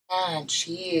Ah,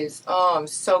 jeez. Oh, I'm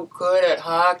so good at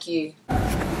hockey.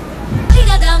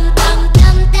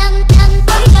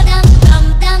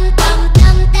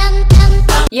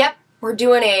 Yep, we're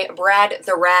doing a Brad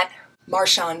the Rat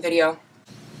Marchand video.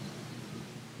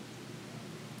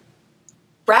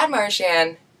 Brad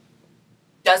Marchand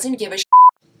doesn't give a shit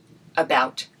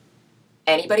about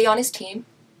anybody on his team,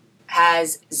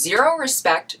 has zero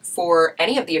respect for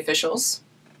any of the officials.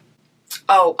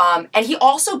 Oh, and he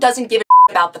also doesn't give a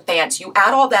shit about the fans. You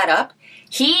add all that up,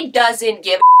 he doesn't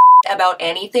give a shit about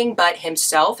anything but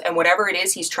himself and whatever it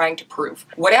is he's trying to prove.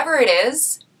 Whatever it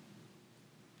is,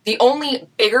 the only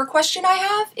bigger question I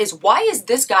have is, why is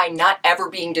this guy not ever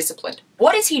being disciplined?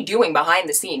 What is he doing behind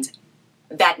the scenes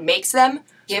that makes them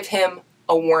give him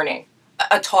a warning,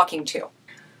 a talking to?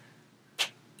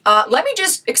 Let me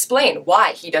just explain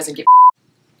why he doesn't give a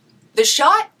shit. The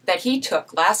shot that he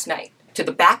took last night to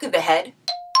the back of the head,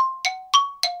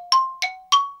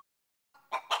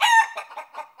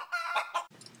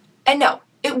 and no,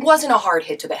 it wasn't a hard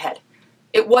hit to the head.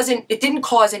 It didn't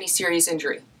cause any serious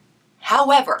injury.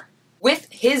 However, with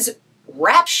his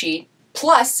rap sheet,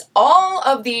 plus all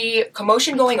of the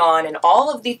commotion going on and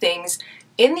all of the things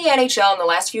in the NHL in the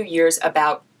last few years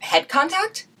about head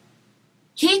contact,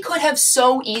 he could have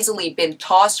so easily been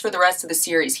tossed for the rest of the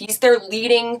series. He's their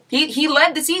leading, he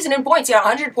led the season in points. He had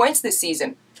 100 points this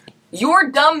season. Your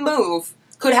dumb move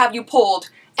could have you pulled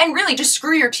and really just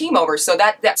screw your team over. So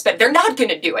that's bad. They're not going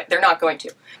to do it. They're not going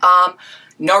to.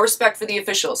 No respect for the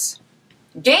officials.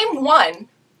 Game 1,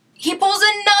 he pulls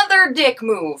another dick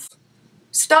move.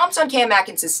 Stomps on Cam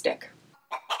Atkinson's stick.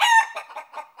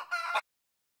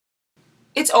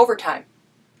 It's overtime.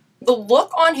 The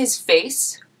look on his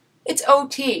face, it's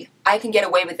OT. I can get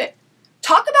away with it.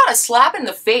 Talk about a slap in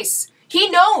the face. He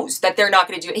knows that they're not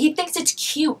going to do it. He thinks it's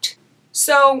cute.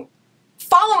 So,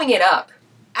 following it up,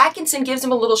 Atkinson gives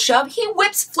him a little shove. He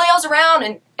flails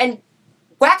around and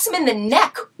whacks him in the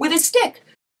neck with his stick.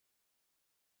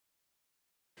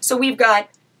 So we've got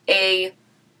a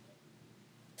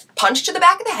punch to the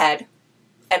back of the head,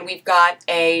 and we've got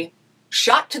a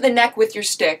shot to the neck with your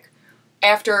stick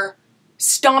after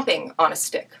stomping on a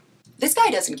stick. This guy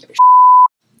doesn't give a shit.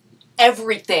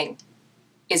 Everything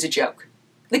is a joke.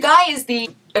 The guy is the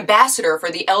ambassador for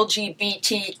the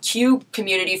LGBTQ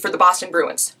community for the Boston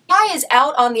Bruins. The guy is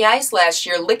out on the ice last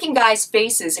year licking guys'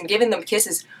 faces and giving them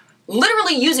kisses,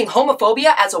 literally using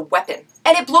homophobia as a weapon.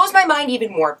 And it blows my mind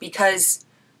even more because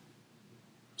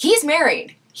he's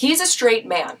married. He's a straight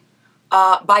man.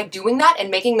 By doing that and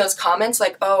making those comments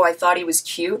like, oh, I thought he was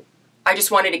cute, I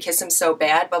just wanted to kiss him so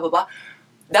bad, blah, blah, blah.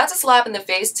 That's a slap in the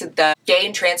face to the gay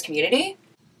and trans community.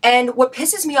 And what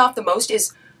pisses me off the most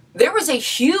is there was a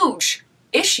huge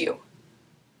issue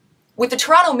with the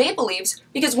Toronto Maple Leafs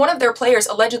because one of their players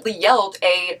allegedly yelled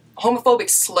a homophobic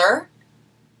slur.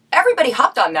 Everybody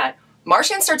hopped on that.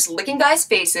 Marchand starts licking guys'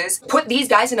 faces, put these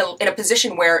guys in a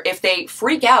position where if they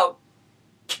freak out,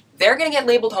 they're going to get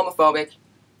labeled homophobic,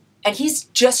 and he's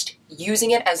just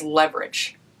using it as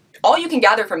leverage. All you can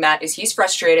gather from that is he's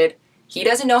frustrated, he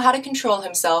doesn't know how to control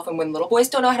himself, and when little boys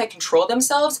don't know how to control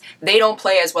themselves, they don't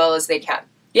play as well as they can.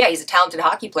 Yeah, he's a talented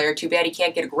hockey player, too bad he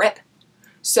can't get a grip.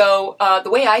 So, the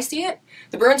way I see it,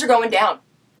 the Bruins are going down,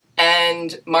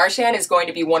 and Marchand is going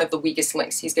to be one of the weakest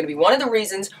links. He's going to be one of the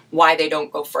reasons why they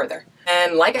don't go further.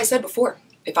 And like I said before,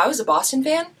 if I was a Boston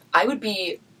fan, I would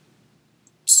be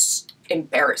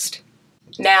embarrassed.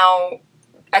 Now,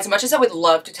 as much as I would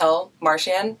love to tell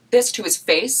Marchand this to his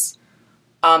face,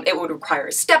 it would require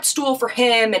a step stool for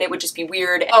him, and it would just be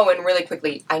weird. Oh, and really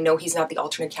quickly, I know he's not the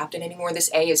alternate captain anymore.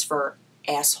 This A is for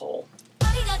asshole.